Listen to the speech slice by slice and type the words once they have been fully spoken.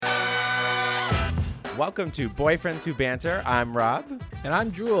Welcome to Boyfriends Who Banter. I'm Rob. And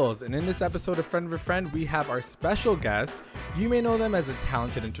I'm Jules. And in this episode of Friend of a Friend, we have our special guest. You may know them as a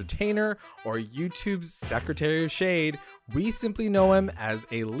talented entertainer or YouTube's Secretary of Shade. We simply know him as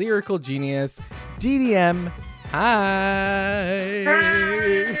a lyrical genius, DDM. Hi.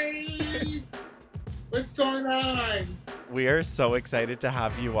 Hi. What's going on? We are so excited to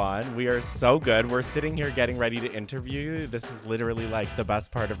have you on. We are so good. We're sitting here getting ready to interview you. This is literally like the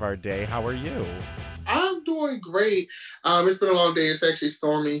best part of our day. How are you? I'm doing great. It's been a long day. It's actually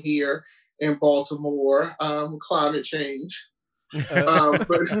storming here in Baltimore. Climate change. But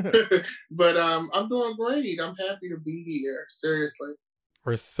I'm doing great. I'm happy to be here. Seriously.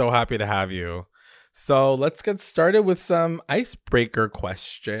 We're so happy to have you. So let's get started with some icebreaker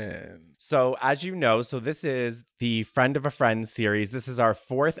questions. So as you know, this is the Friend of a Friend series. This is our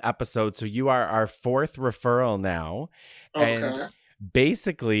 4th episode. So you are our 4th referral now. Okay. And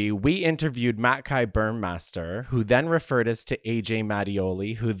basically, we interviewed Matkay Burmmaster, who then referred us to AJ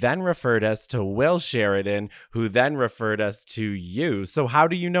Mattioli, who then referred us to Will Sheridan, who then referred us to you. So how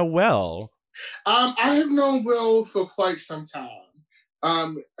do you know Will? I have known Will for quite some time.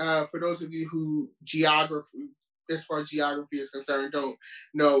 For those of you who as far as geography is concerned, don't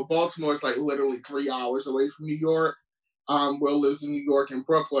know, Baltimore is like literally 3 hours away from New York. Will lives in New York and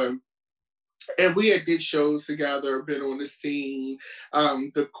Brooklyn. And we had did shows together, been on the scene.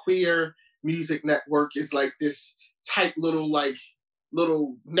 The Queer Music Network is like this tight little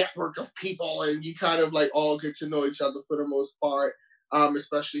network of people, and you kind of like all get to know each other for the most part,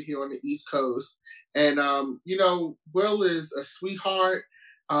 especially here on the East Coast. And, Will is a sweetheart,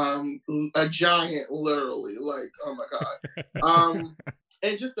 a giant, literally, like, oh my God.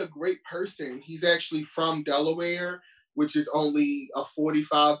 And just a great person. He's actually from Delaware, which is only a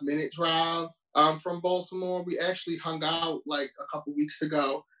 45-minute drive from Baltimore. We actually hung out like a couple weeks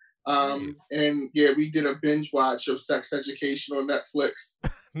ago. Nice. And yeah, we did a binge watch of Sex Education on Netflix.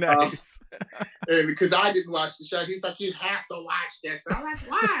 Nice. And because I didn't watch the show, he's like, you have to watch this. And I'm like,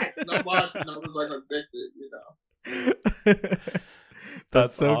 what? And I watched it and I was like addicted,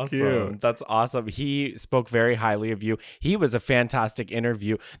 That's so awesome. cute. That's awesome. He spoke very highly of you. He was a fantastic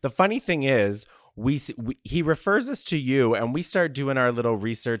interview. The funny thing is, he refers us to you, and we start doing our little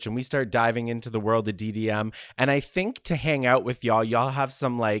research and we start diving into the world of DDM. And I think to hang out with y'all have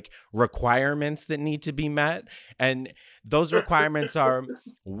some like requirements that need to be met. And those requirements are,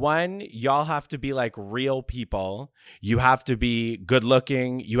 1, y'all have to be like real people. You have to be good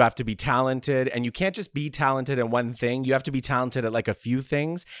looking. You have to be talented. And you can't just be talented in one thing. You have to be talented at like a few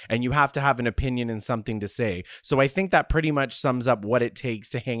things. And you have to have an opinion and something to say. So I think that pretty much sums up what it takes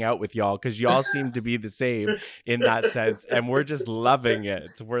to hang out with y'all, because y'all seem to be the same in that sense. And we're just loving it.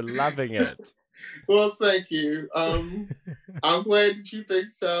 We're loving it. Well, thank you. I'm glad that you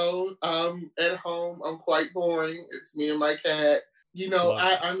think so. At home, I'm quite boring. It's me and my cat.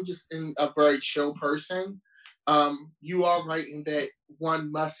 I'm just a very chill person. You are right in that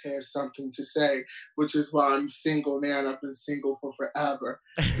one must have something to say, which is why I'm single now, and I've been single for forever.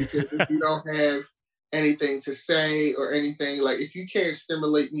 Because if you don't have anything to say or anything, like if you can't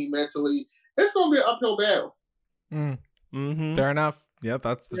stimulate me mentally, it's going to be an uphill battle. Mm-hmm. Fair enough. Yeah,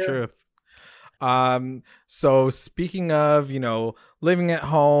 that's the truth. So speaking of, living at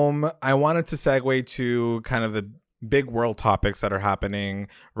home, I wanted to segue to kind of the big world topics that are happening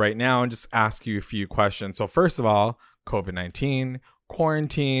right now and just ask you a few questions. So first of all, COVID-19,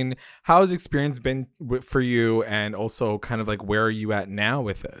 quarantine, how has experience been for you? And also kind of like, where are you at now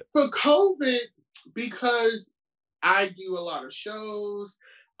with it? For COVID, because I do a lot of shows,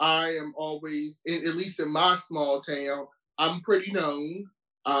 I am always, at least in my small town, I'm pretty known.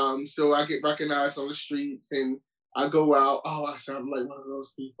 So I get recognized on the streets and I go out. Oh, I sound like one of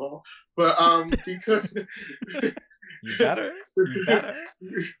those people. But because You better.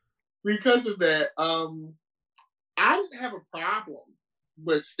 Because of that, I didn't have a problem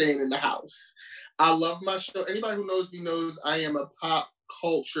with staying in the house. I love my show. Anybody who knows me knows I am a pop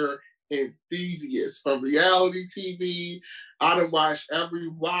culture enthusiast. From reality TV, I done watched every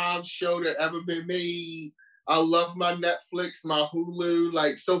wild show that ever been made. I love my Netflix, my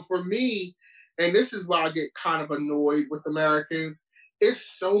Hulu. So for me, and this is why I get kind of annoyed with Americans, it's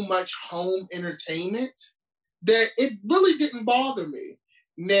so much home entertainment that it really didn't bother me.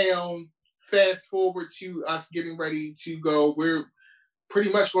 Now, fast forward to us getting ready to go. We're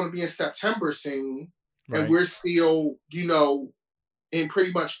pretty much going to be in September soon. Right. And we're still, in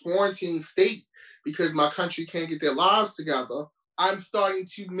pretty much quarantine state because my country can't get their lives together. I'm starting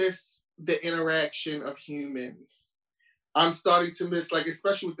to miss the interaction of humans. I'm starting to miss,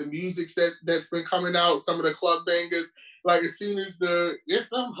 especially with the music that's been coming out, some of the club bangers. Like as soon as there's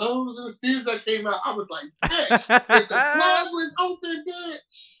some hoes and as soon as that came out, I was like, bitch, if the club was open,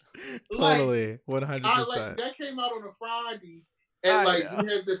 bitch. Totally, Like 100%. that came out on a Friday. And like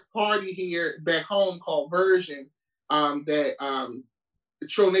we had this party here back home called Version, that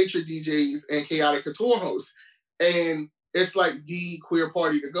True Nature DJs and Chaotic Couture hosts. And it's like the queer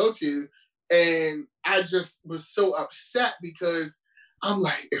party to go to. And I just was so upset because I'm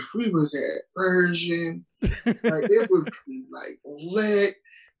like, if we was at Version, like it would be like lit.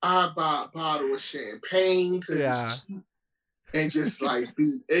 I buy a bottle of champagne because it's cheap and just like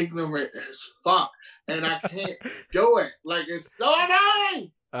be ignorant as fuck. And I can't do it. Like it's so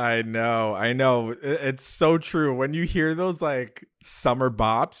annoying. I know. It's so true. When you hear those like summer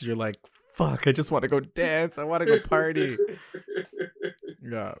bops, you're like, fuck, I just want to go dance. I want to go party.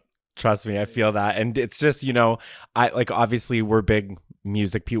 Yeah. Trust me, I feel that. And it's just, I like, obviously we're big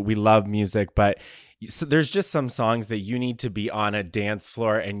music people. We love music, but so there's just some songs that you need to be on a dance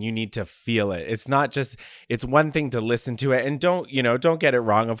floor and you need to feel it. It's not just, it's one thing to listen to it and don't get it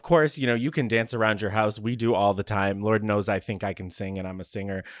wrong. Of course, you can dance around your house. We do all the time. Lord knows I think I can sing and I'm a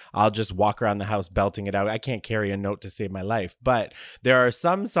singer. I'll just walk around the house belting it out. I can't carry a note to save my life. But there are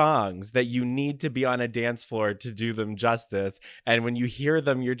some songs that you need to be on a dance floor to do them justice. And when you hear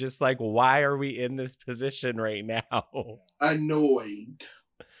them, you're just like, why are we in this position right now? Annoyed.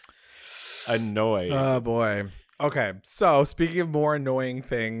 Oh boy. Okay, so speaking of more annoying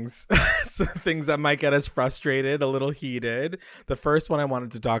things, so things that might get us frustrated, a little heated. The first one I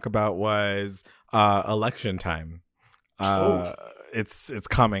wanted to talk about was election time. It's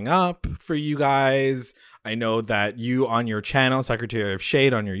coming up for you guys. I know that you on your channel, Secretary of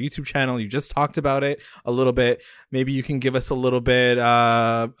Shade, on your YouTube channel, you just talked about it a little bit. Maybe you can give us a little bit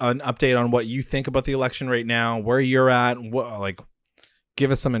an update on what you think about the election right now, where you're at, give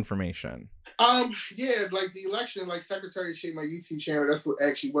us some information. Yeah, like the election, like Secretary of Shade, my YouTube channel, that's what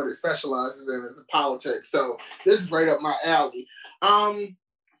it specializes in is politics. So this is right up my alley.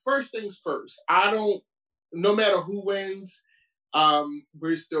 First things first, no matter who wins,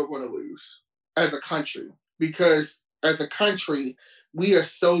 we're still going to lose as a country because as a country, we are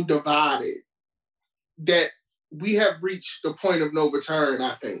so divided that we have reached the point of no return,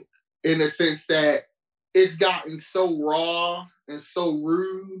 I think, in the sense that it's gotten so raw and so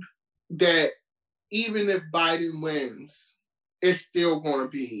rude that even if Biden wins, it's still going to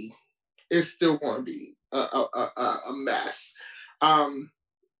be a mess.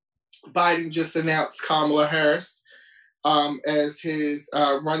 Biden just announced Kamala Harris as his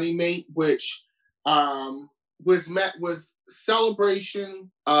running mate, which was met with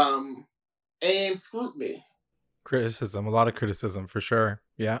celebration and scrutiny. A lot of criticism for sure.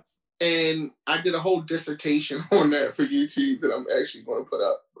 Yeah. And I did a whole dissertation on that for YouTube that I'm actually going to put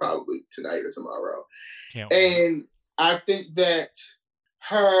up probably tonight or tomorrow. And I think that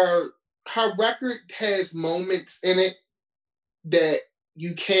her record has moments in it that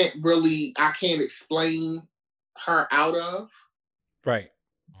I can't explain her out of. Right.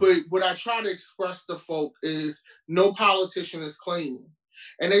 But what I try to express to folk is no politician is clean.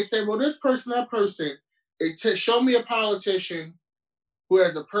 And they say, well, this person, that person, show me a politician who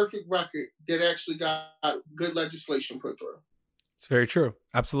has a perfect record that actually got good legislation put through. It's very true.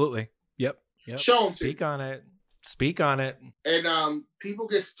 Absolutely. Yep. Show them. Speak on it. And people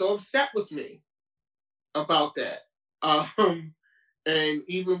get so upset with me about that. And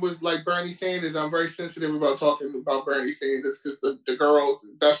even with like Bernie Sanders, I'm very sensitive about talking about Bernie Sanders because the girls,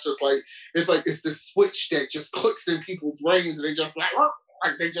 that's just like it's the switch that just clicks in people's brains and they just like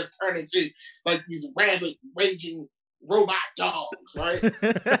they just turn into like these rabid, raging robot dogs, right? And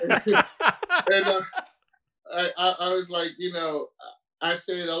I was like, I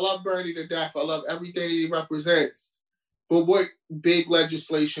said, I love Bernie to death. I love everything that he represents. But what big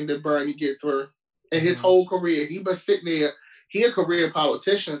legislation did Bernie get through in his whole career? He was sitting there. He a career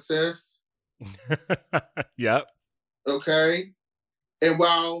politician, sis. Yep. Okay. And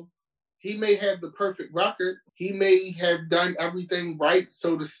while he may have the perfect record, he may have done everything right,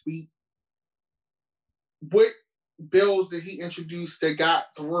 so to speak. What bills that he introduced that got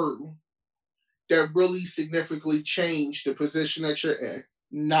through that really significantly changed the position that you're in?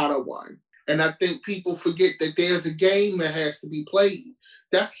 Not a one. And I think people forget that there's a game that has to be played.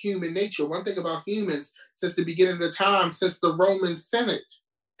 That's human nature. One thing about humans, since the beginning of time, since the Roman Senate,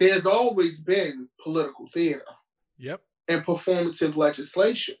 there's always been political theater. Yep. And performative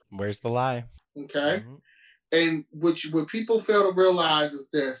legislation. Where's the lie? Okay. Mm-hmm. And what people fail to realize is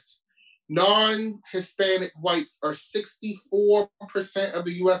this. Non-Hispanic whites are 64% of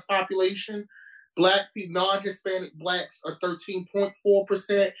the U.S. population. Black people, non-Hispanic blacks are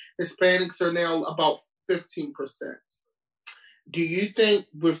 13.4%. Hispanics are now about 15%. do you think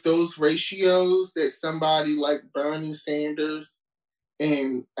with those ratios that somebody like Bernie Sanders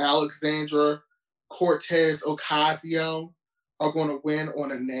and Alexandra Cortez-Ocasio are going to win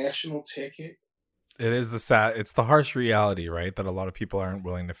on a national ticket? It's the harsh reality, right? That a lot of people aren't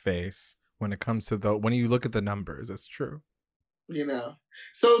willing to face when it comes to when you look at the numbers. It's true. You know,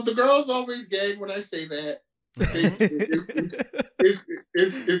 so the girls always gag when I say that.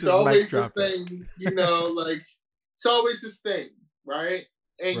 It's always the thing, you know, like it's always this thing, right?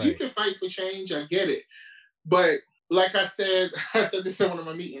 And you can fight for change, I get it. But like I said this in one of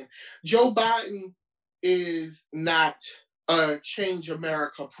my meetings, Joe Biden is not a Change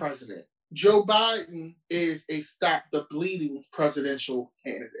America president. Joe Biden is a Stop the Bleeding presidential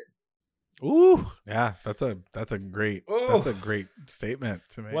candidate. Ooh, yeah, that's a great statement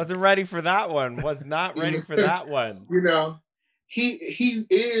to me. Wasn't ready for that one. Was not ready for that one. You know, he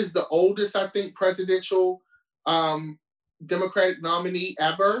is the oldest, I think, presidential Democratic nominee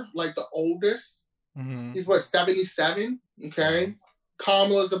ever, like the oldest. Mm-hmm. He's 77. Okay,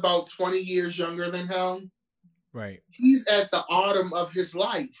 Kamala's about 20 years younger than him. Right. He's at the autumn of his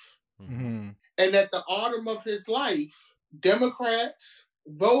life, mm-hmm. and at the autumn of his life, Democrats,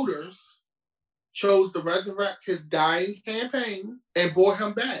 voters chose to resurrect his dying campaign and brought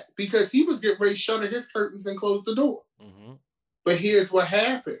him back because he was getting ready to shutter his curtains and close the door. Mm-hmm. But here's what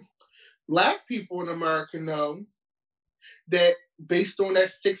happened. Black people in America know that based on that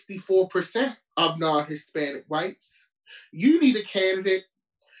 64% of non-Hispanic whites, you need a candidate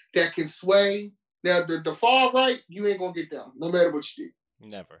that can sway. Now, the far right, you ain't going to get them, no matter what you do.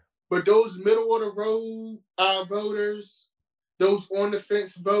 Never. But those middle of the road voters, those on the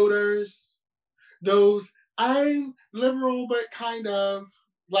fence voters, those I'm liberal but kind of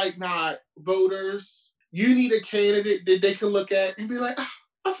like not voters, you need a candidate that they can look at and be like,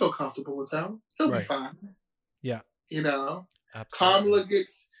 I feel comfortable with him. He'll be fine. Yeah. You know? Absolutely. Kamala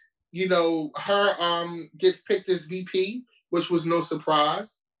gets, you know, her gets picked as VP, which was no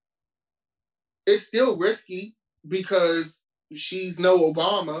surprise. It's still risky because she's no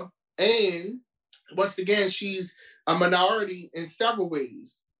Obama. And once again, she's a minority in several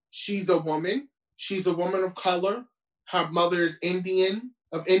ways. She's a woman. She's a woman of color. Her mother is Indian,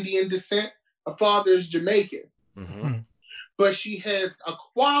 of Indian descent. Her father is Jamaican. Mm-hmm. But she has a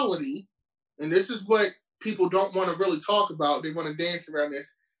quality, and this is what people don't want to really talk about. They want to dance around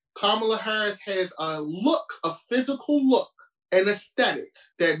this. Kamala Harris has a look, a physical look, an aesthetic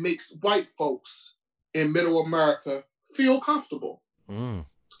that makes white folks in middle America feel comfortable. Mm.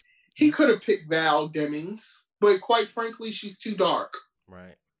 He could have picked Val Demings, but quite frankly, she's too dark.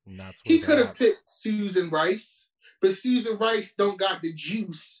 Right. And that's he could have picked Susan Rice, but Susan Rice don't got the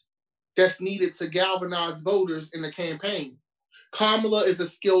juice that's needed to galvanize voters in the campaign. Kamala is a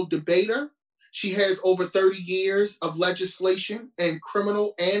skilled debater. She has over 30 years of legislation and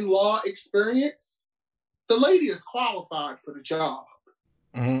criminal and law experience. The lady is qualified for the job.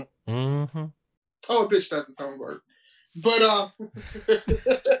 Mm-hmm. Mm-hmm. Oh, a bitch does its own work. But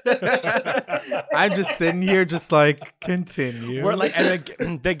I'm just sitting here just like, continue. We're like,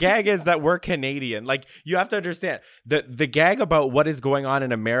 and the gag is that we're Canadian. Like, you have to understand the gag about what is going on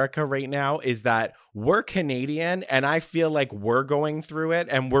in America right now is that we're Canadian, and I feel like we're going through it,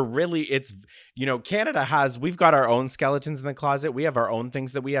 and we're really, it's, you know, we've got our own skeletons in the closet. We have our own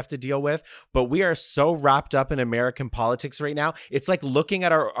things that we have to deal with, but we are so wrapped up in American politics right now. It's like looking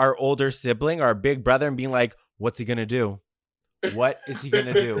at our older sibling, our big brother, and being like, what's he going to do? What is he going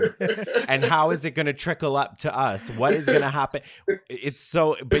to do? And how is it going to trickle up to us? What is going to happen? It's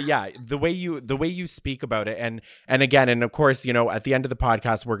so, but yeah, the way you speak about it. And again, and of course, you know, at the end of the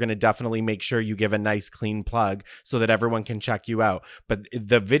podcast, we're going to definitely make sure you give a nice clean plug so that everyone can check you out. But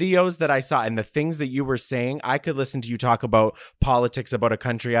the videos that I saw and the things that you were saying, I could listen to you talk about politics about a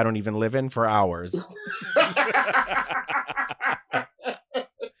country I don't even live in for hours.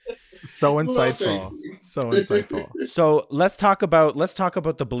 So insightful. So insightful. So let's talk about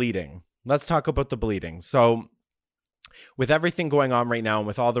the bleeding. So with everything going on right now and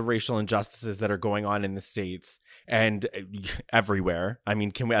with all the racial injustices that are going on in the States and everywhere, I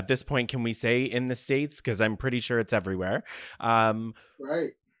mean, at this point, can we say in the States? Because I'm pretty sure it's everywhere.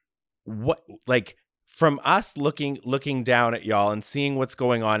 Right. What, like, from us looking down at y'all and seeing what's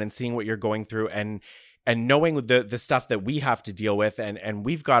going on and seeing what you're going through and knowing the stuff that we have to deal with, and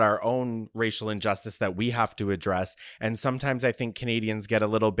we've got our own racial injustice that we have to address. And sometimes I think Canadians get a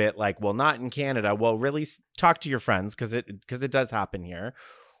little bit like, well, not in Canada. Well, really talk to your friends because it does happen here.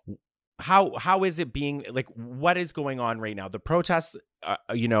 How is it being, like, what is going on right now? The protests,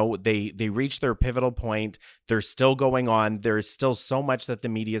 you know, they reached their pivotal point. They're still going on. There is still so much that the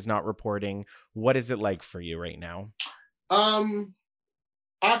media is not reporting. What is it like for you right now?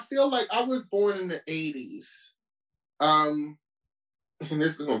 I feel like I was born in the 80s. And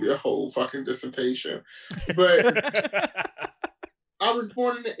this is gonna be a whole fucking dissertation. But I was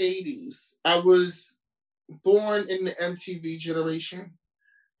born in the 80s. I was born in the MTV generation.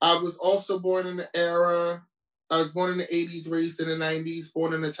 I was also born in the era. I was born in the 80s, raised in the 90s,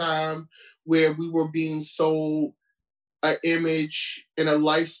 born in a time where we were being sold an image and a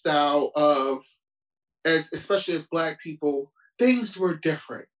lifestyle of, especially as Black people, things were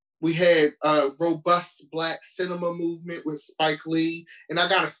different. We had a robust Black cinema movement with Spike Lee, and I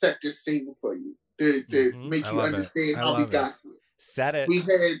gotta set this scene for you to make you understand how we got here. Set it. We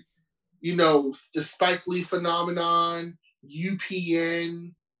had, the Spike Lee phenomenon,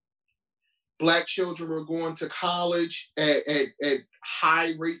 UPN. Black children were going to college at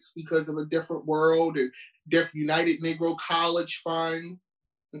high rates because of a different world and United Negro College Fund.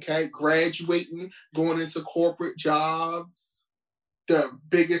 Okay, graduating, going into corporate jobs. The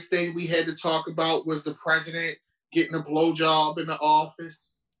biggest thing we had to talk about was the president getting a blowjob in the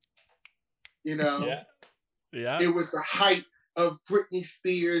office. Yeah. It was the height of Britney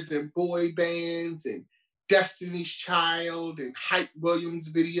Spears and boy bands and Destiny's Child and Hype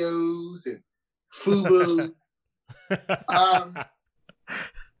Williams videos and FUBU.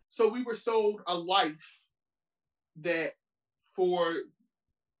 So we were sold a life that for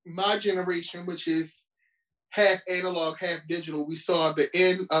my generation, which is half analog, half digital, we saw the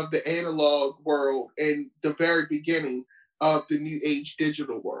end of the analog world and the very beginning of the new age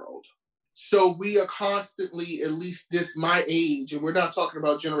digital world. So we are constantly, at least this my age, and we're not talking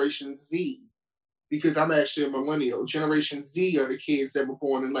about Generation Z, because I'm actually a millennial. Generation Z are the kids that were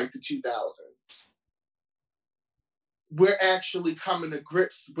born in like the 2000s. We're actually coming to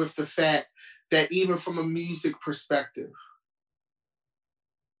grips with the fact that even from a music perspective,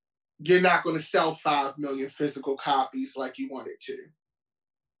 you're not going to sell 5 million physical copies like you wanted to.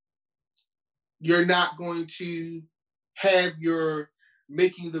 You're not going to have your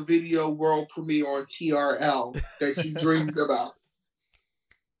making the video world premiere on TRL that you dreamed about.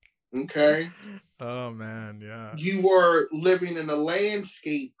 Okay? Oh, man, yeah. You were living in a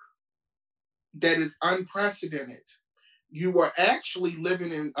landscape that is unprecedented. You were actually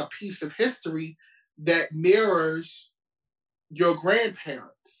living in a piece of history that mirrors your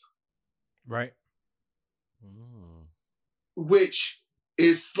grandparents. Right. Which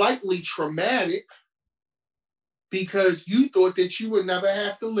is slightly traumatic because you thought that you would never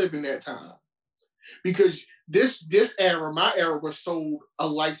have to live in that time. Because this era, my era, was sold a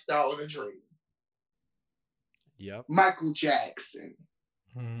lifestyle and a dream. Yep. Michael Jackson.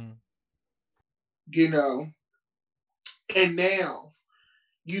 Mm-hmm. And now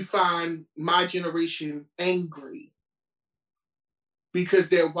you find my generation angry because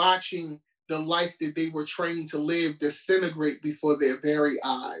they're watching the life that they were trained to live disintegrate before their very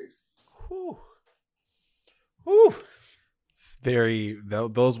eyes. Whew. Whew. It's very,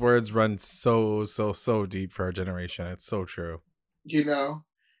 those words run so deep for our generation. It's so true.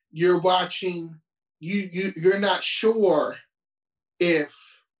 You're watching, you're not sure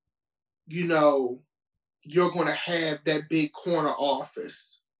if, you're going to have that big corner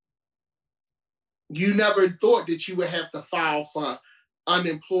office. You never thought that you would have to file for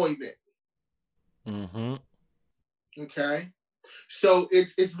unemployment. Mm-hmm. Okay? So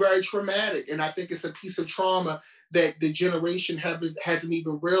it's very traumatic. And I think it's a piece of trauma that the generation hasn't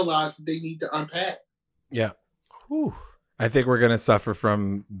even realized that they need to unpack. Yeah. Whew. I think we're going to suffer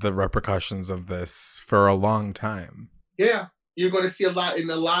from the repercussions of this for a long time. Yeah. You're going to see a lot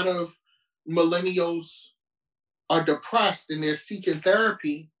of millennials are depressed and they're seeking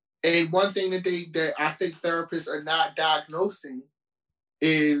therapy. And one thing that I think therapists are not diagnosing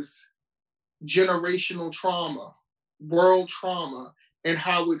is generational trauma, world trauma, and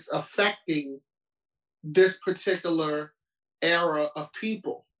how it's affecting this particular era of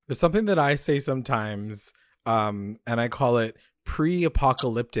people. There's something that I say sometimes, and I call it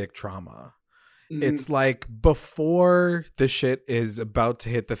pre-apocalyptic trauma. Mm-hmm. It's like before the shit is about to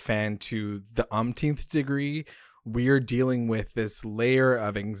hit the fan to the umpteenth degree, we're dealing with this layer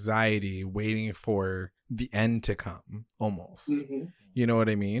of anxiety waiting for the end to come, almost. Mm-hmm. You know what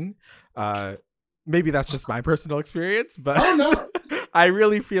I mean? Maybe that's just my personal experience, but oh, no. I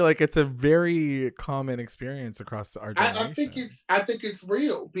really feel like it's a very common experience across our generation. I think it's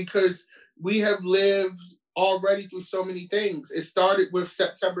real because we have lived already through so many things. It started with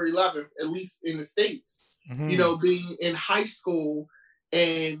September 11th, at least in the States. Mm-hmm. Being in high school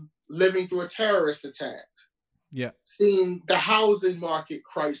and living through a terrorist attack. Yeah. Seeing the housing market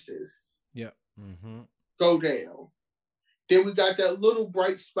crisis. Yeah. Mm-hmm. Go down. Then we got that little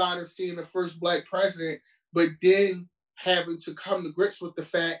bright spot of seeing the first Black president, but then having to come to grips with the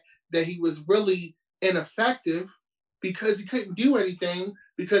fact that he was really ineffective because he couldn't do anything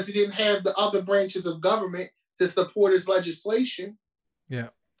because he didn't have the other branches of government to support his legislation. Yeah.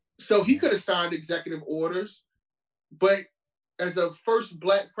 So he could have signed executive orders, but as a first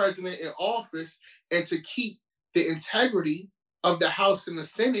Black president in office and to keep the integrity of the House and the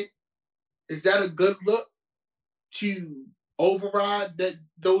Senate, is that a good look to override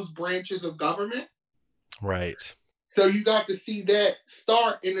those branches of government? Right. So you got to see that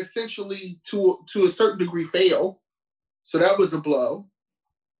start and essentially to a certain degree fail. So that was a blow.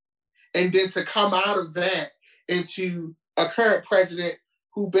 And then to come out of that into a current president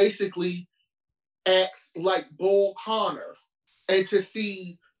who basically acts like Bull Connor, and to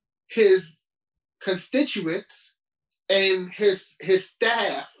see his constituents and his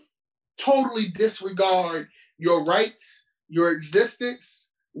staff totally disregard your rights, your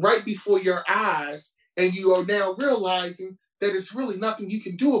existence right before your eyes, and you are now realizing that it's really nothing you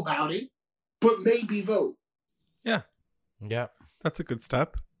can do about it, but maybe vote. Yeah. Yeah. That's a good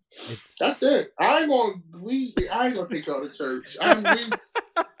step. That's it. I ain't gonna take y'all to church.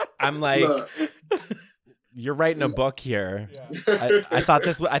 I'm like, look, you're writing a book here. Yeah. I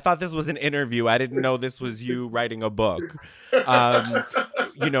thought this was an interview. I didn't know this was you writing a book.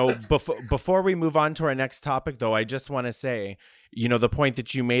 Before we move on to our next topic, though, I just want to say, the point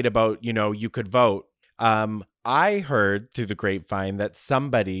that you made about, you could vote. I heard through the grapevine that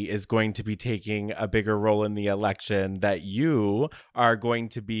somebody is going to be taking a bigger role in the election, that you are going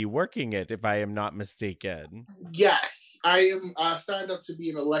to be working it, if I am not mistaken. Yes, I am. I signed up to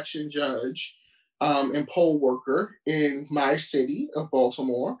be an election judge and poll worker in my city of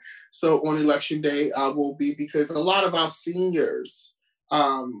Baltimore. So on election day, I will be, because a lot of our seniors,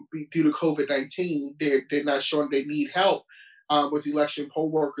 due to COVID-19, they're not sure they need help with election poll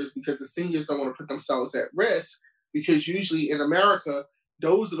workers, because the seniors don't want to put themselves at risk, because usually in America,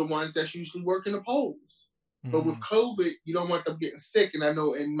 those are the ones that's usually working the polls. Mm-hmm. But with COVID, you don't want them getting sick. And I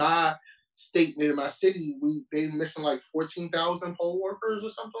know in my state and in my city, they're missing like 14,000 poll workers or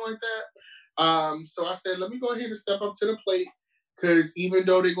something like that. So I said, let me go ahead and step up to the plate, because even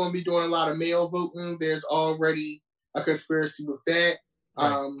though they're going to be doing a lot of mail voting, there's already a conspiracy with that.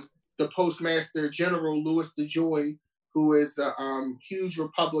 Right. The Postmaster General, Louis DeJoy, who is a huge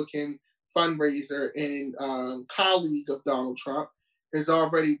Republican fundraiser and colleague of Donald Trump, has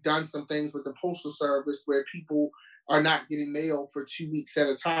already done some things with the Postal Service where people are not getting mail for 2 weeks at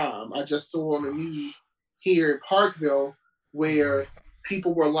a time. I just saw on the news here in Parkville where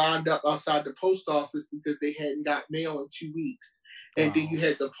people were lined up outside the post office because they hadn't got mail in 2 weeks. And then you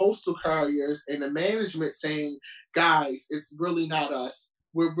had the postal carriers and the management saying, guys, it's really not us.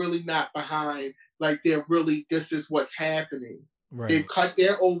 We're really not behind. Like, this is what's happening. Right. They've cut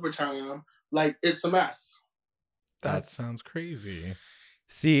their overtime. Like, it's a mess. That sounds crazy.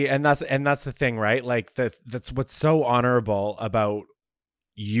 See, and that's the thing, right? Like, that's what's so honorable about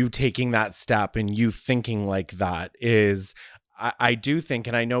you taking that step and you thinking like that is, I do think,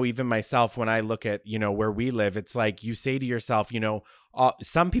 and I know even myself, when I look at, where we live, it's like you say to yourself,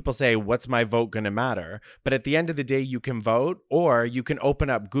 some people say, what's my vote going to matter? But at the end of the day, you can vote, or you can open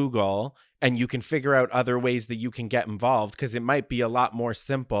up Google and you can figure out other ways that you can get involved, because it might be a lot more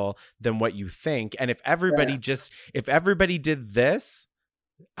simple than what you think. And if everybody did this,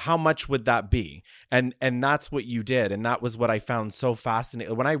 how much would that be? And that's what you did. And that was what I found so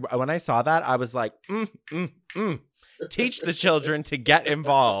fascinating. When I saw that, I was like, teach the children to get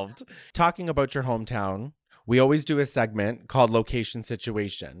involved. Talking about your hometown, we always do a segment called Location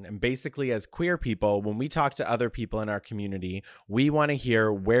Situation. And basically, as queer people, when we talk to other people in our community, we want to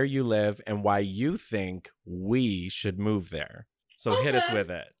hear where you live and why you think we should move there. So Hit us with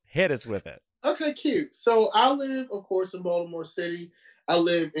it. Okay, cute. So I live, of course, in Baltimore City. I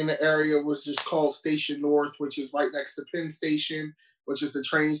live in an area which is called Station North, which is right next to Penn Station, which is the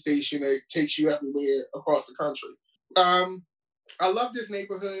train station that takes you everywhere across the country. I love this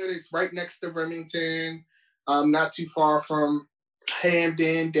neighborhood. It's right next to Remington, not too far from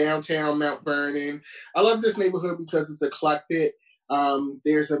Hamden, downtown Mount Vernon. I love this neighborhood because it's eclectic.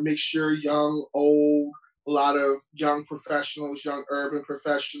 There's a mixture, young, old, a lot of young professionals, young urban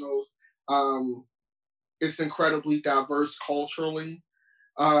professionals. It's incredibly diverse culturally.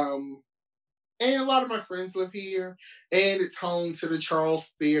 And a lot of my friends live here. And it's home to the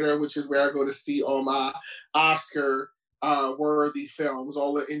Charles Theater, which is where I go to see all my Oscar-worthy films,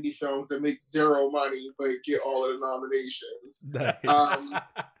 all the indie films that make zero money but get all of the nominations. Nice.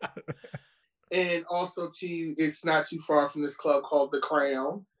 And also, too, it's not too far from this club called The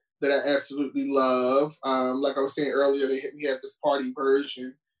Crown that I absolutely love. Like I was saying earlier, we have this party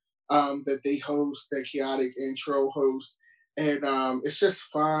version that they host, that Chaotic Intro host. And it's just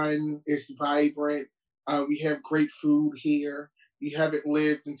fun. It's vibrant. We have great food here. You haven't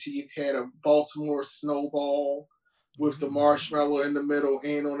lived until you've had a Baltimore snowball with the marshmallow in the middle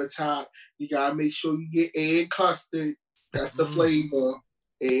and on the top. You gotta make sure you get egg custard. That's the flavor.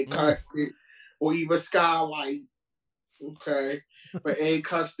 Egg custard. Or even skylight. Okay. But egg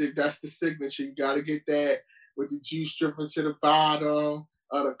custard, that's the signature. You gotta get that with the juice dripping to the bottom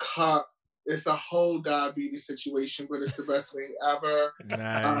of the cup. It's a whole diabetes situation, but it's the best thing ever.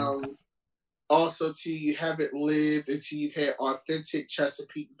 Nice. Also, too, you haven't lived until you've had authentic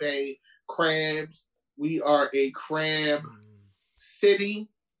Chesapeake Bay crabs. We are a crab city.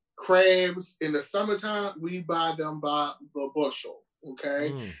 Crabs in the summertime, we buy them by the bushel.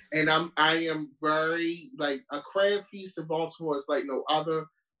 Okay. And I am very like a crab feast in Baltimore is like no other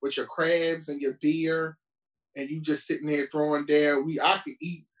with your crabs and your beer, and you just sitting there throwing down. I could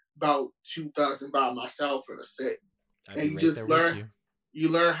eat about 2,000 by myself in a set. And you just learn. You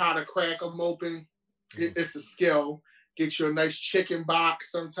learn how to crack them open. It's a skill. Get you a nice chicken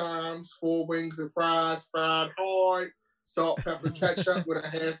box sometimes, 4 wings and fries, fried hard, salt, pepper, ketchup with a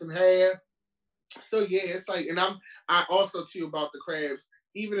half and half. So yeah, it's like, and I also too about the crabs.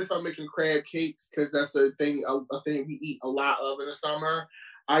 Even if I'm making crab cakes, because that's a thing we eat a lot of in the summer.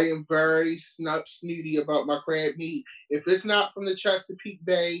 I am very snooty about my crab meat. If it's not from the Chesapeake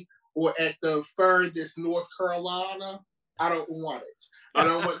Bay or at the furthest North Carolina, I don't want it. I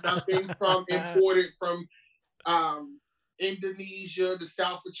don't want nothing from imported from Indonesia, the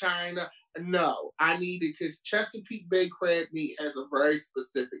south of China. No, I need it because Chesapeake Bay crab meat has a very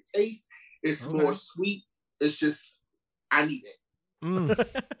specific taste. It's more sweet. It's just, I need it.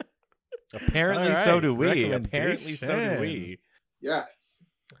 Apparently, so do we. Apparently, so do we. Yes.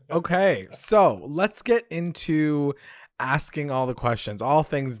 Okay, so let's get into asking all the questions, all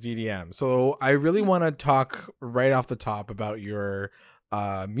things DDM. So I really want to talk right off the top about your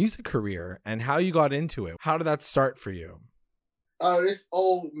music career and how you got into it. How did that start for you? Oh, this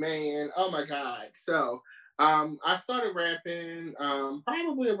old man. Oh my God. So I started rapping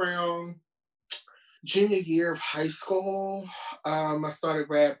probably around junior year of high school. I started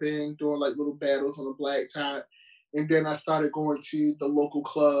rapping, doing like little battles on the blacktop. And then I started going to the local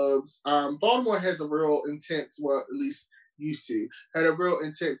clubs. Baltimore has a real intense, well, at least used to, had a real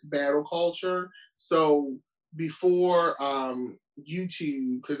intense battle culture. So before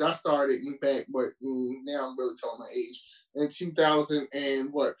YouTube, because I started back, now I'm really telling my age, in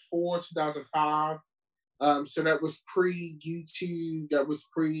 2004, 2005. So that was pre-YouTube, that was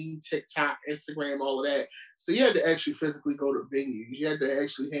pre-TikTok, Instagram, all of that. So you had to actually physically go to venues. You had to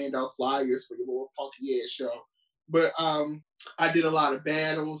actually hand out flyers for your little funky ass show. But I did a lot of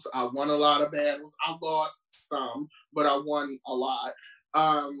battles. I won a lot of battles. I lost some, but I won a lot.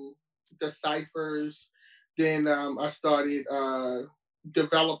 The ciphers. Then I started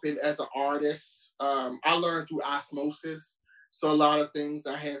developing as an artist. I learned through osmosis. So a lot of things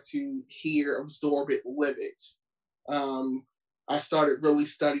I have to hear, absorb it, live it. I started really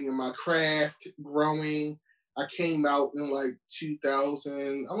studying my craft, growing. I came out in like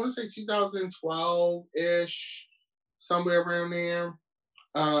 2000, I want to say 2012-ish, somewhere around there.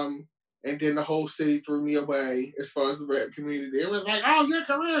 And then the whole city threw me away as far as the rap community. It was like, oh, your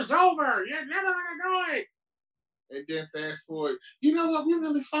career's over. You're never going to do it. And then fast forward, you know what? We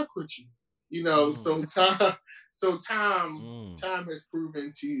really fuck with you. You know, so time has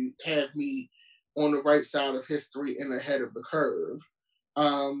proven to have me on the right side of history and ahead of the curve.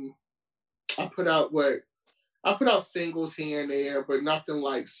 I put out singles here and there, but nothing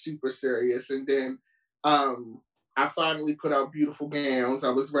like super serious. And then I finally put out Beautiful Gowns. I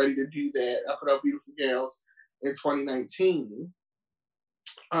was ready to do that. I put out Beautiful Gowns in 2019.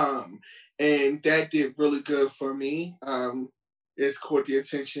 And that did really good for me. It's caught the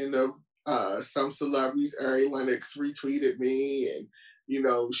attention of some celebrities. Ari Lennox retweeted me and, you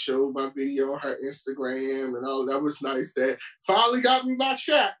know, showed my video on her Instagram and all. That was nice. That finally got me my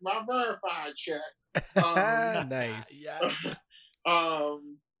check, my verified check. Nice. Yeah.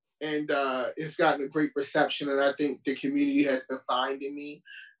 And it's gotten a great reception, and I think the community has been finding me.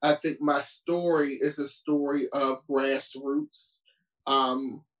 I think my story is a story of grassroots.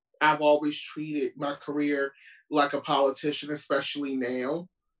 I've always treated my career like a politician, especially now.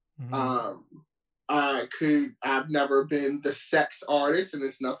 I've never been the sex artist, and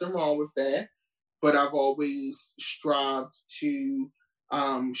there's nothing wrong with that. But I've always strived to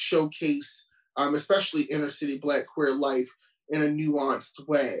showcase, especially inner city Black queer life in a nuanced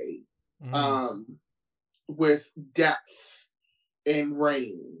way, with depth in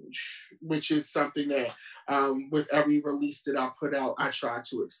range, which is something that with every release that I put out, I try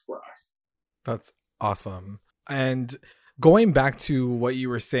to express. That's awesome. And going back to what you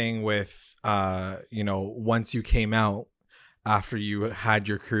were saying with, once you came out after you had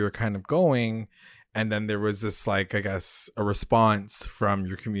your career kind of going, and then there was this, like, I guess, a response from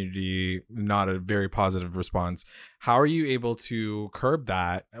your community, not a very positive response. How are you able to curb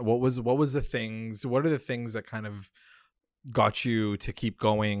that? What are the things that kind of got you to keep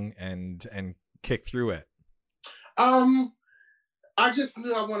going and kick through it? I just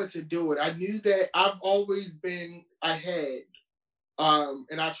knew I wanted to do it. I knew that I've always been ahead,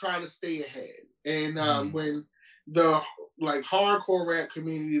 and I try to stay ahead. And when the hardcore rap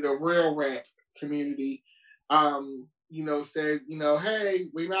community, the real rap community, said, hey,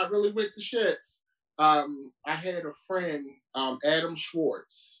 we're not really with the shits. I had a friend, Adam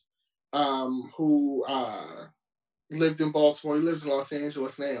Schwartz, who lived in Baltimore. He lives in Los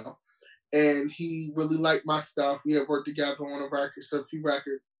Angeles now. And he really liked my stuff. We had worked together on a few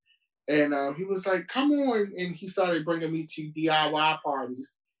records. And he was like, come on. And he started bringing me to DIY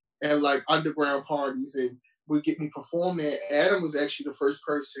parties and like underground parties and would get me perform there. Adam was actually the first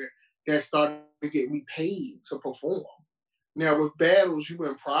person that started getting me paid to perform. Now with battles, you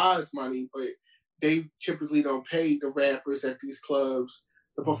win prize money, but they typically don't pay the rappers at these clubs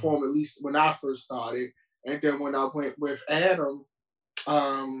to perform, at least when I first started. And then when I went with Adam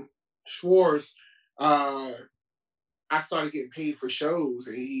Schwartz, I started getting paid for shows,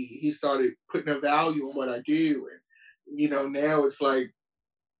 and he started putting a value on what I do. And now it's like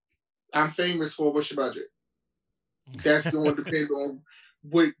I'm famous for what's your budget. That's going to depend on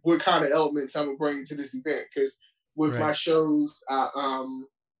what kind of elements I'm gonna bring to this event. Because with my shows, I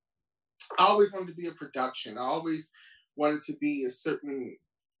always wanted to be a production. I always wanted to be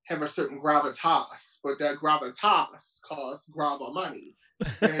have a certain gravitas, but that gravitas costs grava money.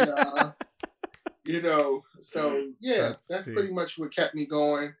 And so yeah, that's pretty much what kept me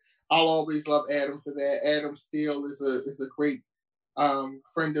going. I'll always love Adam for that. Adam Steele is a great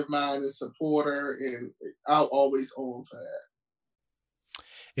friend of mine and supporter, and I'll always owe him for that.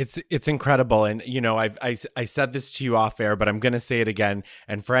 It's incredible. And, I said this to you off air, but I'm going to say it again.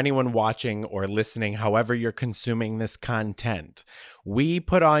 And for anyone watching or listening, however you're consuming this content, we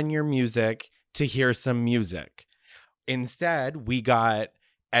put on your music to hear some music. Instead, we got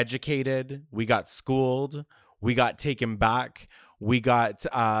educated, we got schooled, we got taken back. We got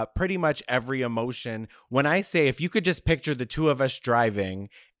pretty much every emotion. When I say, if you could just picture the two of us driving,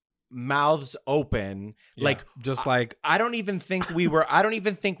 mouths open, I don't even think we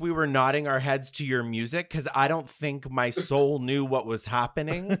were nodding our heads to your music, because I don't think my soul knew what was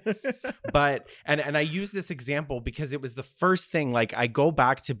happening. But and I use this example because it was the first thing. Like, I go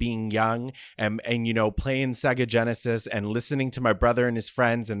back to being young and playing Sega Genesis and listening to my brother and his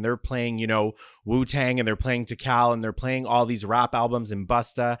friends, and they're playing Wu-Tang, and they're playing Tikal, and they're playing all these rap albums and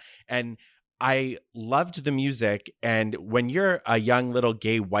Busta, and I loved the music. And when you're a young little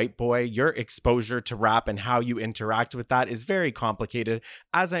gay white boy, your exposure to rap and how you interact with that is very complicated,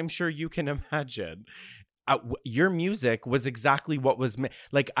 as I'm sure you can imagine. Your music was exactly what was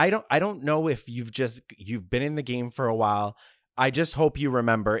like. I don't know if you've been in the game for a while. I just hope you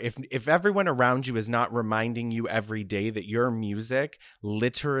remember, if everyone around you is not reminding you every day that your music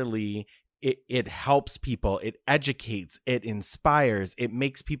literally it helps people, it educates, it inspires, it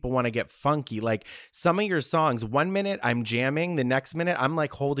makes people want to get funky. Like, some of your songs, 1 minute I'm jamming, the next minute I'm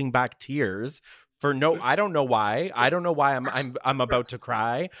like holding back tears I don't know why. I don't know why I'm about to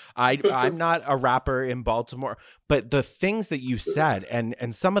cry. I'm not a rapper in Baltimore, but the things that you said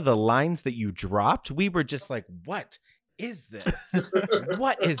and some of the lines that you dropped, we were just like, what is this?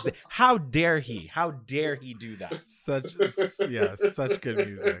 What is this? How dare he? How dare he do that? Such good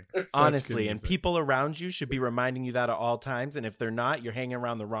music. Honestly, and people around you should be reminding you that at all times. And if they're not, you're hanging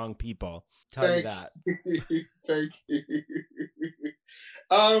around the wrong people. Tell you that. Thank you.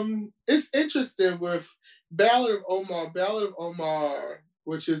 It's interesting with Ballad of Omar,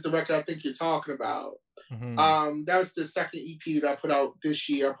 which is the record I think you're talking about. Mm-hmm. That was the second EP that I put out this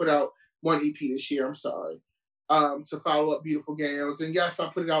year. I put out one EP this year, I'm sorry. To follow up Beautiful Gowns. And yes, I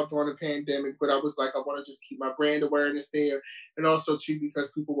put it out during the pandemic, but I was like, I want to just keep my brand awareness there. And also too,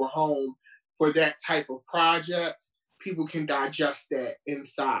 because people were home for that type of project, people can digest that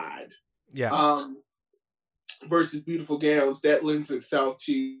inside. Yeah. Versus Beautiful Gowns, that lends itself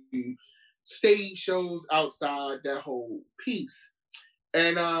to stage shows outside, that whole piece.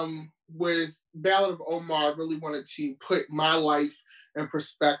 And with Ballad of Omar, I really wanted to put my life in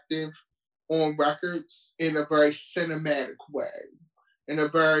perspective on records in a very cinematic way, in a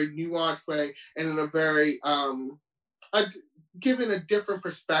very nuanced way, and in a very giving a different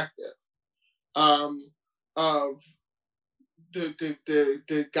perspective of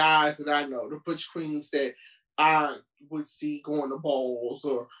the guys that I know, the butch queens that I would see going to balls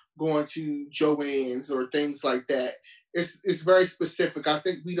or going to Joanne's or things like that. It's very specific. I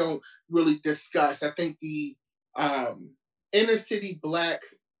think we don't really discuss. I think the inner city black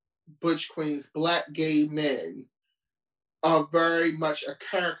butch queens, black gay men, are very much a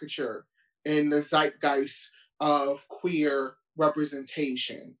caricature in the zeitgeist of queer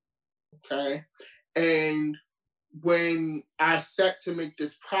representation. Okay. And when I set to make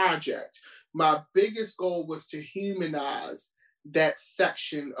this project, my biggest goal was to humanize that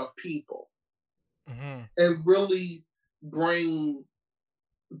section of people and really bring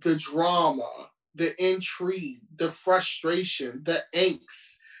the drama, the intrigue, the frustration, the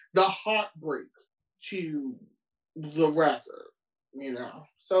angst, the heartbreak to the record, you know?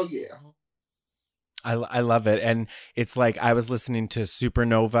 So, yeah. I love it. And it's like I was listening to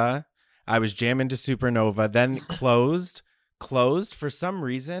Supernova. I was jamming to Supernova, then Closed for some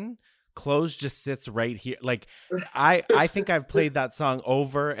reason. Closed just sits right here. Like I think I've played that song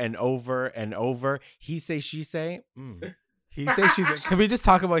over and over and over. He Say, She Say. He Say, She Say. Can we just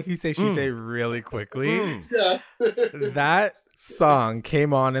talk about He Say, She Say really quickly? Yes. That song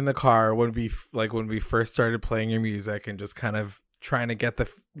came on in the car when we first started playing your music and just kind of trying to get the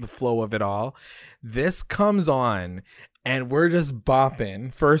flow of it all. This comes on and we're just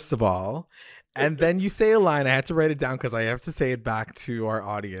bopping, first of all. And then you say a line. I had to write it down because I have to say it back to our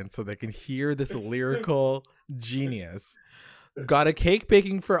audience so they can hear this lyrical genius. Got a cake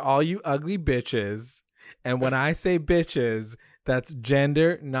baking for all you ugly bitches. And when I say bitches, that's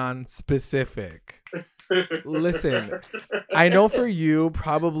gender non-specific. Listen, I know for you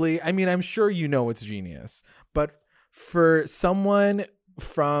probably, I mean, I'm sure you know it's genius. But for someone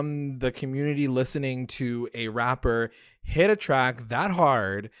from the community listening to a rapper hit a track that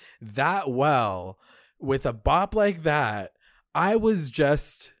hard, that well, with a bop like that, I was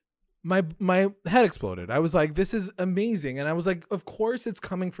just, my head exploded. I was like, this is amazing. And I was like, of course it's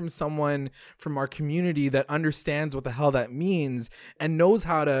coming from someone from our community that understands what the hell that means and knows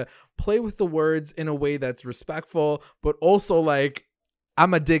how to play with the words in a way that's respectful, but also like,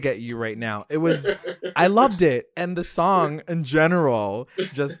 I'm a dig at you right now. It was, I loved it. And the song in general,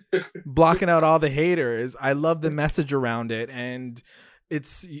 just blocking out all the haters. I love the message around it. And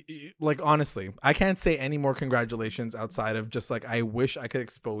it's like, honestly, I can't say any more congratulations outside of just like, I wish I could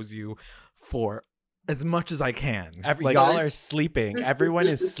expose you for as much as I can. Y'all are sleeping. Everyone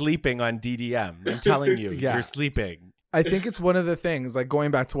is sleeping on DDM. I'm telling you, you're sleeping. I think it's one of the things, like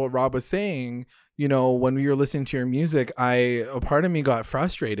going back to what Rob was saying, you know, when we were listening to your music, a part of me got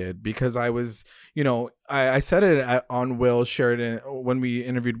frustrated because I was, you know, I said it on Will Sheridan when we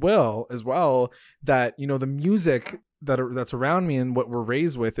interviewed Will as well, that, you know, the music that's around me and what we're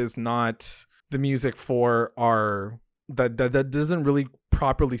raised with is not the music for our, that doesn't really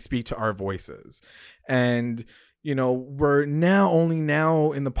properly speak to our voices. And, you know, we're only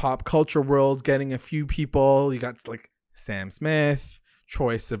now in the pop culture world getting a few people. You got like Sam Smith,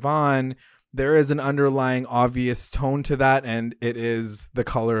 Troye Sivan. There is an underlying obvious tone to that, and it is the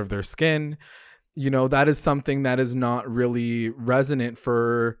color of their skin. You know, that is something that is not really resonant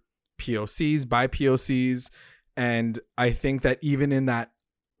for POCs, by POCs. And I think that even in that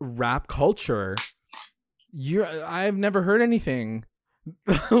rap culture, I've never heard anything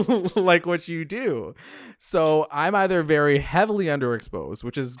like what you do. So I'm either very heavily underexposed,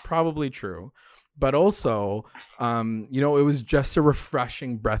 which is probably true, but also, you know, it was just a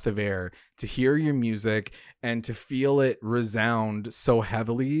refreshing breath of air to hear your music and to feel it resound so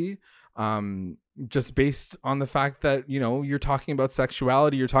heavily, just based on the fact that, you know, you're talking about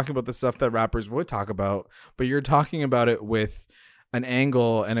sexuality, you're talking about the stuff that rappers would talk about, but you're talking about it with an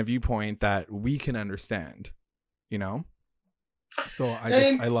angle and a viewpoint that we can understand, you know? So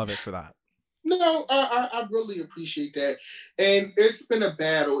I love it for that. No, I really appreciate that. And it's been a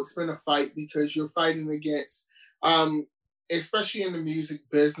battle. It's been a fight because you're fighting against, especially in the music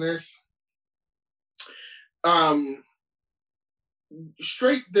business, the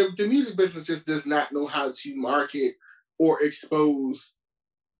music business just does not know how to market or expose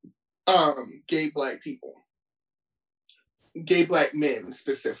gay black people, gay black men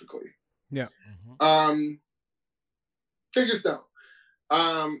specifically. Yeah. They just don't.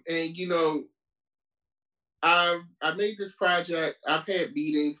 And you know, I made this project. I've had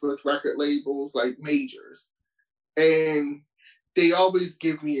meetings with record labels like majors, and they always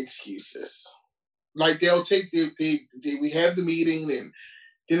give me excuses. Like they'll take we have the meeting, and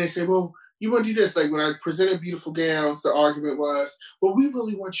then they say, "Well, you want to do this?" Like when I presented Beautiful Gowns, the argument was, "Well, we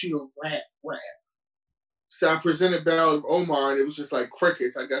really want you to rap." So I presented Ballad of Omar, and it was just like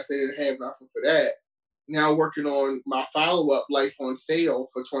crickets. I guess they didn't have nothing for that. Now working on my follow-up, Life on Sale,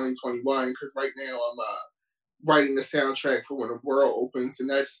 for 2021, because right now I'm writing the soundtrack for when the world opens, and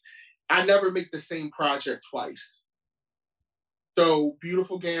I never make the same project twice. So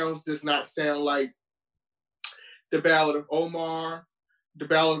Beautiful Gowns does not sound like the Ballad of Omar. The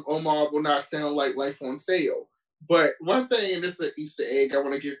Ballad of Omar will not sound like Life on Sale. But one thing, and this is an Easter egg I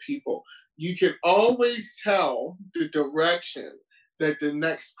want to give people, you can always tell the direction that the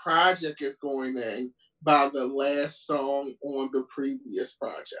next project is going in by the last song on the previous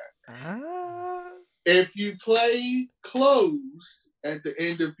project. If you play Clothes at the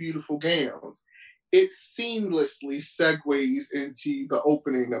end of Beautiful Gowns, it seamlessly segues into the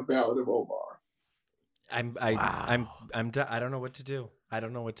opening of Ballad of Omar. I don't know what to do. I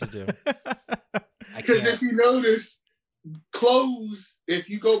don't know what to do. Because if you notice, Clothes, if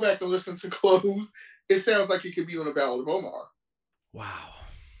you go back and listen to Clothes, it sounds like it could be on a Ballad of Omar. Wow.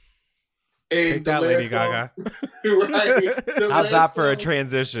 And take that, Lady Gaga. Right. How's that for a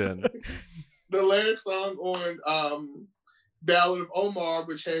transition? The last song on Ballad of Omar,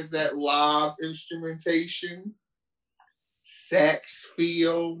 which has that live instrumentation, sax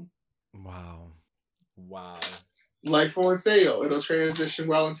feel. Wow. Life on Sale. It'll transition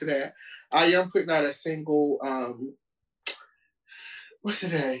well into that. I am putting out a single, what's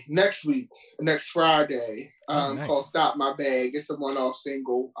today? Next Friday, nice. called Stop My Bag. It's a one-off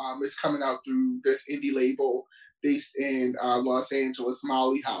single. It's coming out through this indie label based in Los Angeles,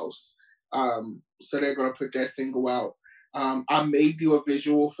 Molly House. So they're going to put that single out. I may do a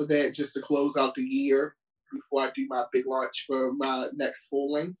visual for that just to close out the year before I do my big launch for my next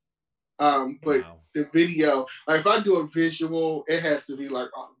full length. But the video, like if I do a visual, it has to be like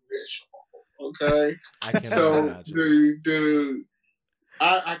a visual, okay? I can't imagine.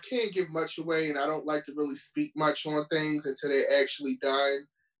 I can't give much away, and I don't like to really speak much on things until they're actually done.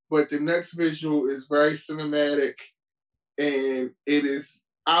 But the next visual is very cinematic, and it is,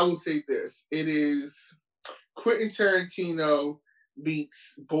 I will say this, it is Quentin Tarantino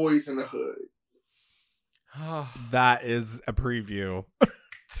meets Boys in the Hood. That is a preview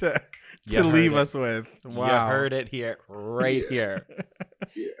to leave us with. Wow. You heard it here, here.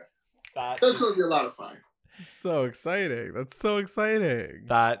 Yeah. That's going to be a lot of fun. So exciting. That's so exciting.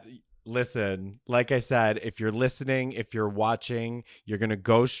 Listen, like I said, if you're listening, if you're watching, you're going to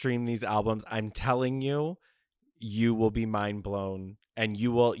go stream these albums. I'm telling you, you will be mind blown. And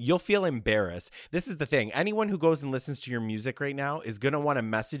you'll feel embarrassed. This is the thing. Anyone who goes and listens to your music right now is going to want to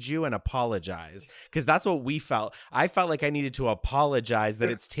message you and apologize, because that's what we felt. I felt like I needed to apologize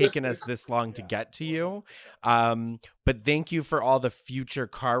that it's taken us this long to get to you. But thank you for all the future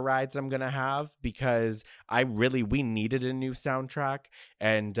car rides I'm going to have, because we needed a new soundtrack.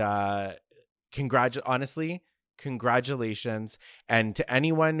 And honestly, congratulations. And to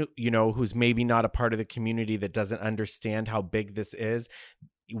anyone, who's maybe not a part of the community that doesn't understand how big this is,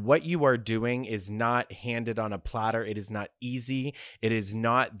 what you are doing is not handed on a platter. It is not easy. It is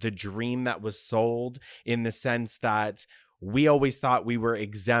not the dream that was sold, in the sense that we always thought we were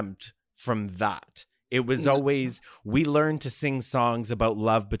exempt from that. It was always, we learned to sing songs about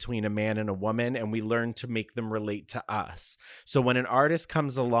love between a man and a woman, and we learned to make them relate to us. So when an artist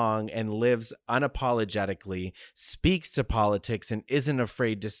comes along and lives unapologetically, speaks to politics, and isn't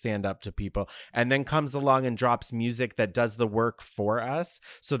afraid to stand up to people, and then comes along and drops music that does the work for us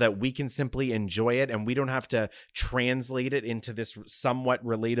so that we can simply enjoy it, and we don't have to translate it into this somewhat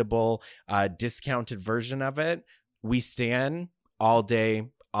relatable, discounted version of it, we stand all day,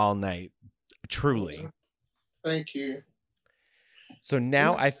 all night. Truly. Thank you. So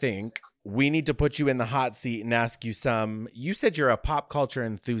now I think we need to put you in the hot seat and ask you you said you're a pop culture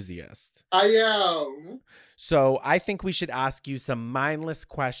enthusiast. I am. So I think we should ask you some mindless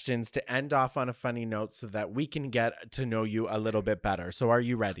questions to end off on a funny note so that we can get to know you a little bit better. So are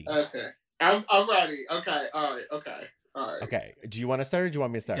you ready? Okay. I'm ready. Okay. All right. Okay. All right. Okay. Do you want to start, or do you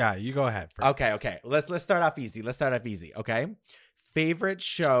want me to start? Yeah, you go ahead first. Okay. Let's start off easy. Okay. Favorite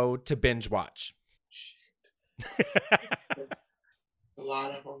show to binge watch? Shit. A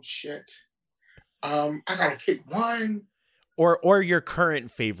lot of them. Shit. I gotta pick one. Or your current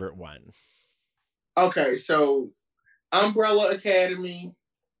favorite one. Okay, so Umbrella Academy.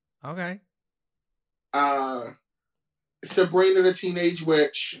 Okay. Sabrina the Teenage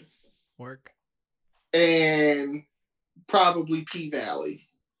Witch. Work. And probably P-Valley.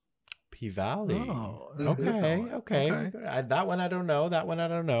 P-Valley. Oh, okay. That one I don't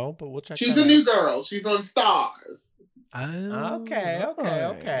know. But we'll check. She's a new girl. She's on Stars.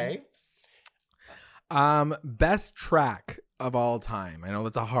 Okay. Best track of all time. I know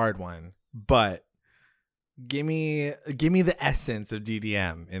that's a hard one, but Give me the essence of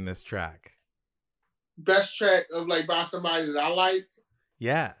DDM in this track. Best track of like by somebody that I like.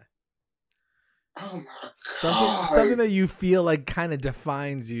 Yeah. Oh my god. Something that you feel like kind of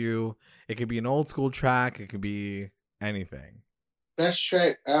defines you. It could be an old school track. It could be anything. Best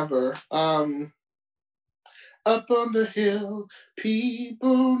track ever. Up on the hill,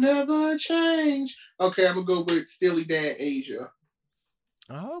 people never change. Okay, I'm gonna go with Steely Dan, Asia.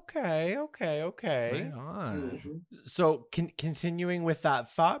 Okay. Right on. Mm-hmm. So continuing with that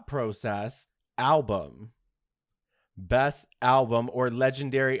thought process, album. Best album or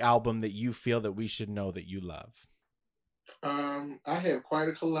legendary album that you feel that we should know that you love. I have quite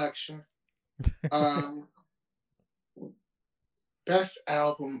a collection. Best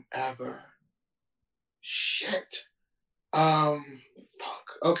album ever. Shit. Fuck.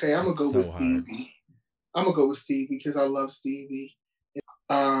 Okay, I'm gonna go with Stevie. I'm gonna go with Stevie because I love Stevie.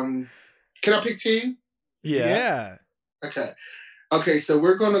 Can I pick two? Yeah. Okay, so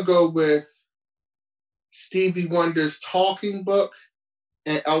we're gonna go with Stevie Wonder's Talking Book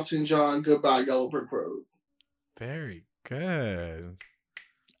and Elton John Goodbye Yellow Brick Road. Very good.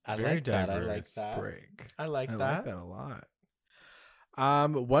 I Very like that. I diverse like that. break. I like I that. like that a lot.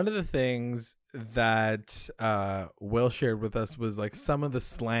 One of the things that Will shared with us was like some of the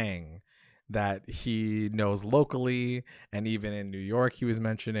slang that he knows locally and even in New York he was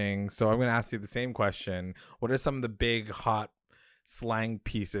mentioning. So I'm going to ask you the same question. What are some of the big hot slang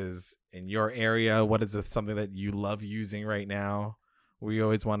pieces in your area? What is something that you love using right now? We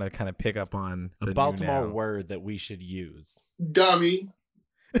always want to kind of pick up on a Baltimore word that we should use. Dummy.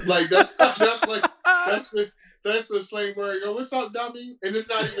 Like that's the slang word. Yo, what's up, dummy? And it's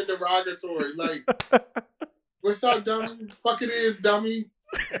not even derogatory. Like, what's up, dummy? Fuck it is, dummy.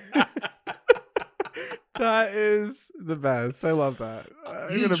 That is the best. I love that.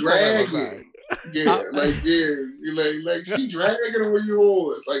 You dragging. Yeah, like she dragging where you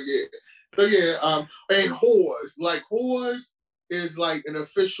whores. Like, yeah. So yeah, and whores. Like whores is like an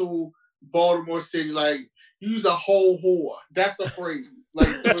official Baltimore City, like use a whole whore. That's a phrase.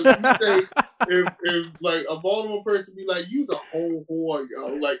 Like so if you say if like a Baltimore person be like, use a whole whore,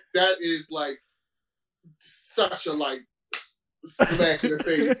 yo. Like that is like such a like smack in the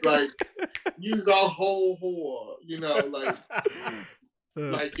face. Like use a whole whore, you know, like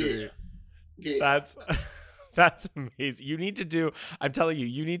like great. Yeah. That's amazing. You need to do, I'm telling you,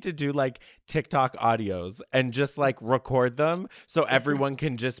 you need to do like TikTok audios and just like record them so everyone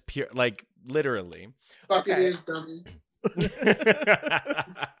can just like literally. Fuck it is, dummy.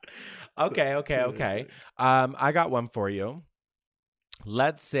 Okay. I got one for you.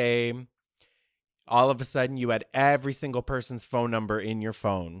 Let's say all of a sudden you had every single person's phone number in your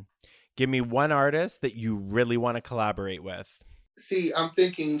phone. Give me one artist that you really want to collaborate with. See, I'm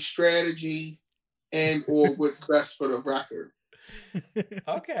thinking strategy and or what's best for the record.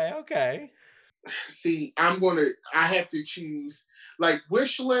 Okay. See, I have to choose like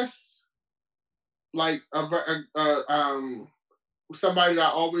wish lists, like somebody that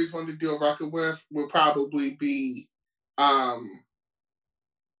I always wanted to do a record with would probably be I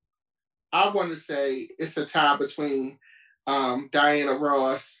want to say it's a tie between Diana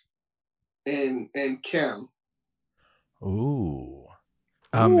Ross and Kim. Ooh.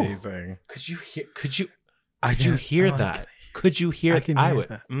 Amazing. Could you hear that? Could you hear that? I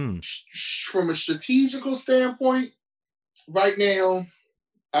would. From a strategical standpoint, right now,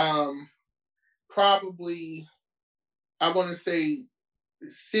 probably I want to say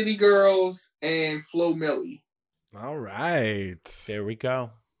City Girls and Flo Milli. All right. There we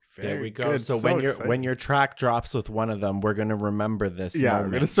go. Very go. Good. So when your track drops with one of them, we're gonna remember this. Yeah, moment.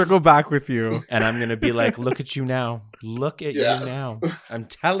 I'm gonna circle back with you, and I'm gonna be like, "Look at you now! Look at you now!" I'm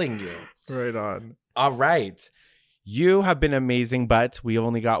telling you. Right on. All right, you have been amazing, but we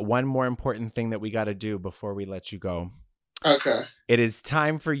only got one more important thing that we got to do before we let you go. Okay. It is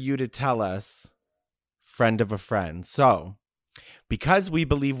time for you to tell us, friend of a friend. So, because we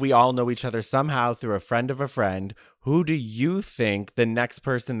believe we all know each other somehow through a friend of a friend, who do you think the next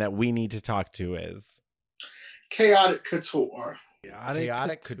person that we need to talk to is? Chaotic Couture.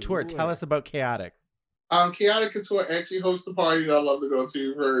 Chaotic Couture. Tell us about Chaotic. Chaotic Couture actually hosts a party that I love to go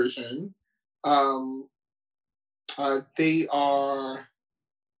to version. They are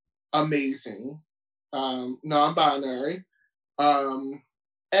amazing. Non-binary.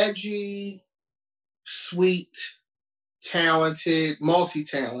 Edgy, sweet, talented,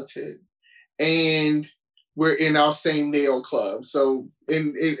 multi-talented, and we're in our same nail club. So,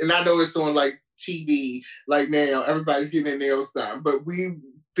 and I know it's on like TV, like now everybody's getting their nails done, but we've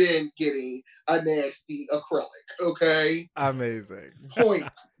been getting a nasty acrylic. Okay, amazing. Point,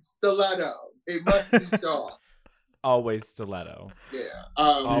 stiletto, It must be sharp. Always stiletto. Yeah.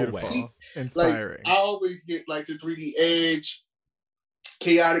 Always. Inspiring. Like, I always get like the 3D Edge.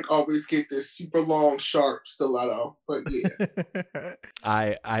 Chaotic always get this super long, sharp stiletto. But yeah.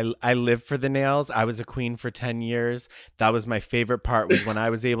 I live for the nails. I was a queen for 10 years. That was my favorite part, was when I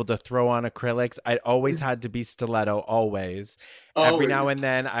was able to throw on acrylics. I always had to be stiletto, always. Every now and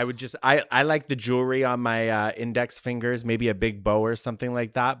then I would just, I like the jewelry on my index fingers, maybe a big bow or something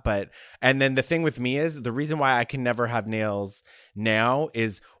like that. And then the thing with me is, the reason why I can never have nails now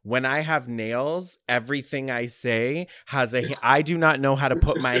is when I have nails, everything I say has I do not know how to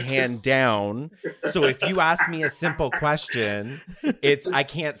put my hand down. So if you ask me a simple question, I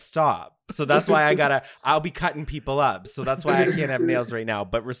can't stop. So that's why I'll be cutting people up. So that's why I can't have nails right now.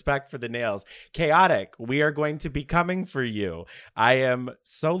 But respect for the nails. Chaotic, we are going to be coming for you. I am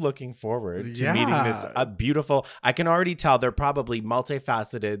so looking forward to meeting this beautiful. I can already tell they're probably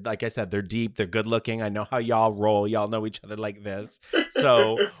multifaceted. Like I said, they're deep, they're good looking. I know how y'all roll. Y'all know each other like this.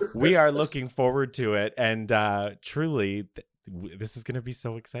 So we are looking forward to it. And truly, this is going to be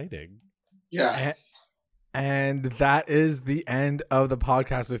so exciting. Yes. And that is the end of the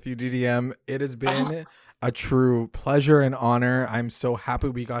podcast with you, DDM. It has been a true pleasure and honor. I'm so happy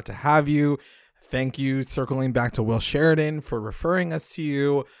we got to have you. Thank you, circling back to Will Sheridan, for referring us to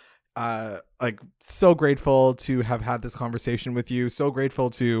you. So grateful to have had this conversation with you. So grateful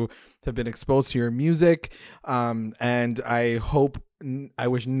to have been exposed to your music. And I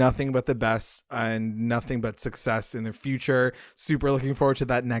wish nothing but the best and nothing but success in the future. Super looking forward to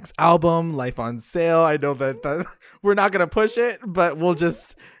that next album, Life on Sale. I know that we're not going to push it, but we'll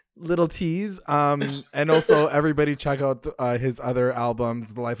just little tease. And also everybody check out his other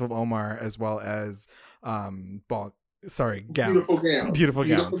albums, The Life of Omar, as well as Gown. Beautiful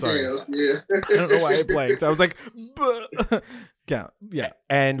Gown. Sorry. Gown. Yeah. I don't know why I blanked. I was like, yeah.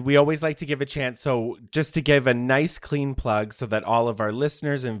 And we always like to give a chance. So just to give a nice clean plug so that all of our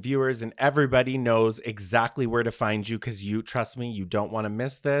listeners and viewers and everybody knows exactly where to find you, because trust me, you don't want to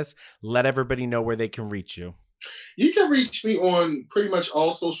miss this. Let everybody know where they can reach you. You can reach me on pretty much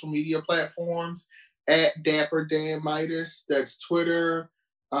all social media platforms at Dapper Dan Midas. That's Twitter,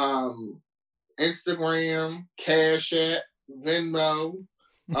 Instagram, Cash App, Venmo.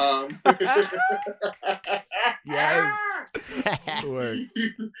 Yes.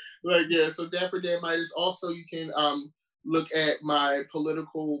 So Dapper Dan Midas. Also, you can look at my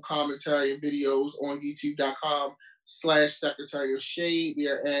political commentary and videos on youtube.com/Secretary of Shade. We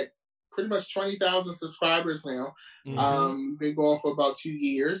are at pretty much 20,000 subscribers now. Mm-hmm. Been going for about 2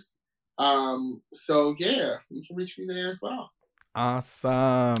 years. So yeah, you can reach me there as well.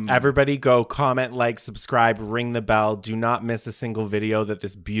 Awesome. Everybody go comment, like, subscribe, ring the bell. Do not miss a single video that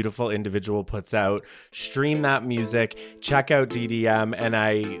this beautiful individual puts out. Stream that music. Check out DDM. And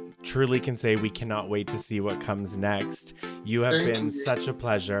I truly can say we cannot wait to see what comes next. You have been such a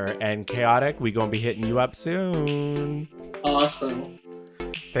pleasure. And Chaotic, we going to be hitting you up soon. Awesome.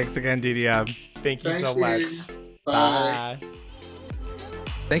 Thanks again, DDM. Thank you so much. Bye.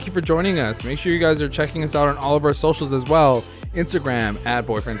 Thank you for joining us. Make sure you guys are checking us out on all of our socials as well. Instagram at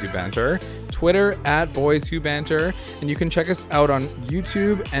Boyfriends Who Banter, Twitter at Boys Who Banter, and you can check us out on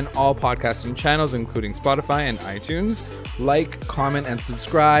YouTube and all podcasting channels, including Spotify and iTunes. Like, comment, and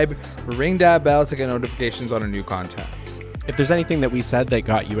subscribe. Ring that bell to get notifications on our new content. If there's anything that we said that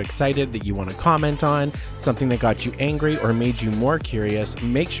got you excited, that you want to comment on, something that got you angry or made you more curious,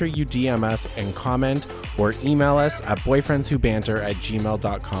 make sure you DM us and comment or email us at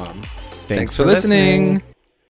boyfriendswhobanter@gmail.com. Thanks for listening.